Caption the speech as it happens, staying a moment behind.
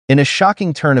In a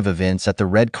shocking turn of events at the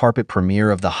red carpet premiere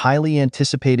of the highly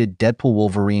anticipated Deadpool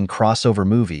Wolverine crossover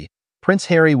movie, Prince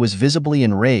Harry was visibly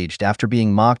enraged after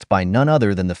being mocked by none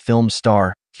other than the film's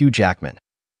star, Hugh Jackman.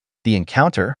 The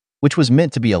encounter, which was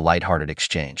meant to be a lighthearted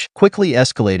exchange, quickly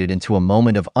escalated into a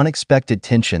moment of unexpected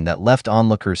tension that left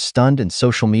onlookers stunned and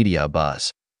social media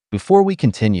abuzz. Before we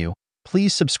continue,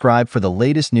 please subscribe for the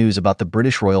latest news about the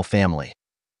British royal family.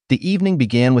 The evening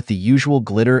began with the usual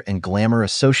glitter and glamour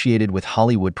associated with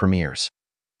Hollywood premieres.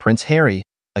 Prince Harry,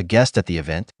 a guest at the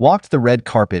event, walked the red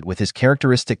carpet with his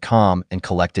characteristic calm and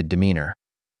collected demeanor.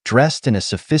 Dressed in a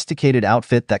sophisticated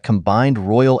outfit that combined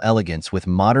royal elegance with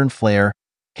modern flair,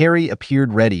 Harry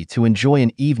appeared ready to enjoy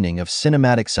an evening of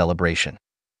cinematic celebration.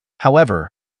 However,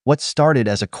 what started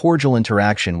as a cordial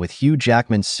interaction with Hugh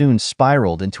Jackman soon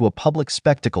spiraled into a public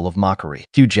spectacle of mockery.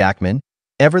 Hugh Jackman,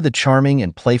 ever the charming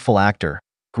and playful actor,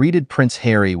 greeted Prince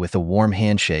Harry with a warm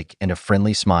handshake and a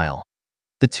friendly smile.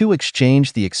 The two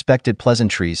exchanged the expected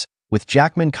pleasantries, with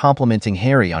Jackman complimenting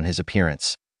Harry on his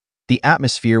appearance. The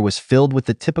atmosphere was filled with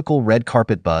the typical red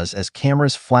carpet buzz as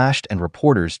cameras flashed and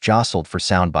reporters jostled for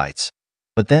sound bites.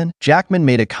 But then, Jackman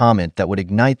made a comment that would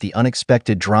ignite the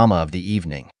unexpected drama of the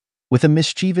evening. With a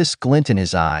mischievous glint in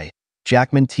his eye,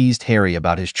 Jackman teased Harry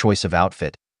about his choice of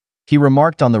outfit. He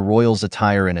remarked on the royal's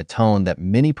attire in a tone that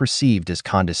many perceived as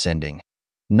condescending.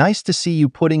 "Nice to see you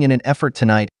putting in an effort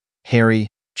tonight, Harry,"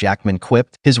 Jackman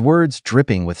quipped, his words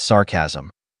dripping with sarcasm.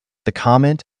 The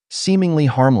comment, seemingly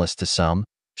harmless to some,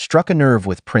 struck a nerve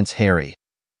with Prince Harry.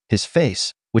 His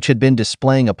face, which had been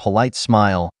displaying a polite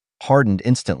smile, hardened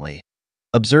instantly.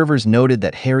 Observers noted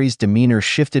that Harry's demeanor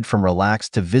shifted from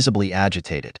relaxed to visibly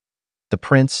agitated. The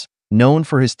prince, known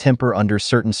for his temper under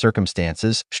certain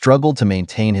circumstances, struggled to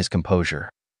maintain his composure.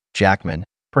 Jackman,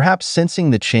 perhaps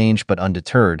sensing the change but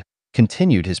undeterred,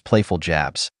 continued his playful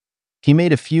jabs. He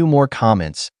made a few more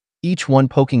comments, each one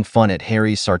poking fun at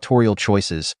Harry's sartorial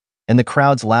choices, and the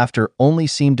crowd's laughter only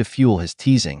seemed to fuel his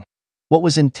teasing. What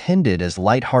was intended as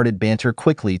light-hearted banter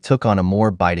quickly took on a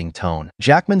more biting tone.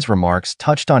 Jackman's remarks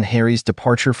touched on Harry's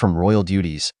departure from royal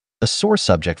duties, a sore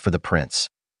subject for the prince.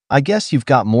 "I guess you've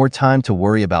got more time to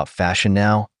worry about fashion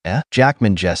now, eh?"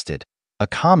 Jackman jested, a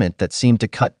comment that seemed to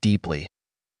cut deeply.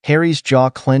 Harry's jaw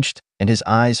clenched and his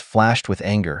eyes flashed with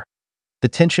anger. The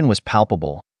tension was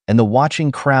palpable, and the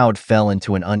watching crowd fell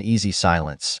into an uneasy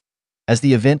silence. As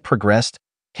the event progressed,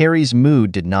 Harry's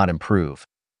mood did not improve.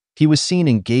 He was seen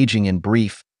engaging in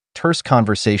brief, terse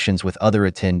conversations with other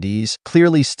attendees,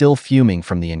 clearly still fuming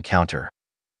from the encounter.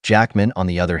 Jackman, on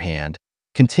the other hand,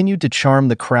 continued to charm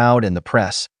the crowd and the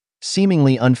press,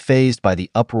 seemingly unfazed by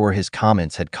the uproar his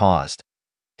comments had caused.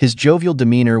 His jovial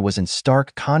demeanor was in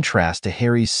stark contrast to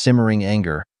Harry's simmering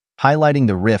anger, highlighting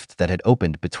the rift that had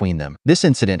opened between them. This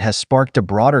incident has sparked a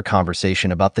broader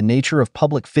conversation about the nature of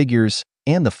public figures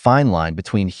and the fine line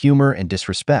between humor and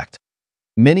disrespect.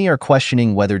 Many are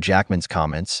questioning whether Jackman's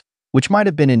comments, which might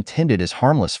have been intended as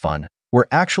harmless fun, were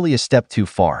actually a step too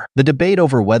far. The debate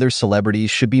over whether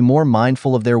celebrities should be more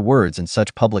mindful of their words in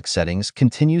such public settings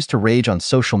continues to rage on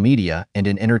social media and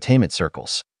in entertainment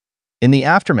circles. In the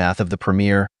aftermath of the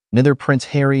premiere, neither Prince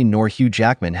Harry nor Hugh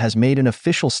Jackman has made an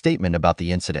official statement about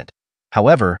the incident.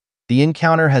 However, the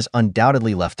encounter has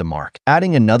undoubtedly left a mark,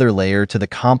 adding another layer to the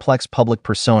complex public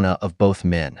persona of both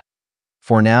men.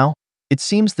 For now, it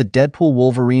seems the Deadpool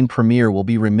Wolverine premiere will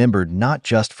be remembered not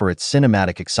just for its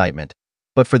cinematic excitement,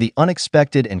 but for the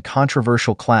unexpected and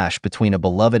controversial clash between a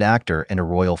beloved actor and a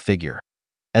royal figure.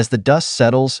 As the dust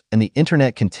settles and the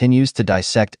internet continues to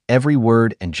dissect every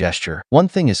word and gesture, one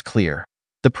thing is clear: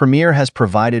 the premiere has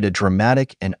provided a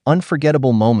dramatic and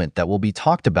unforgettable moment that will be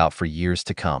talked about for years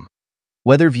to come.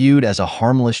 Whether viewed as a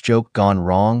harmless joke gone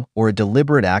wrong or a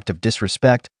deliberate act of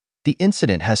disrespect, the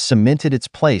incident has cemented its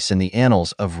place in the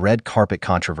annals of red carpet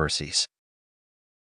controversies.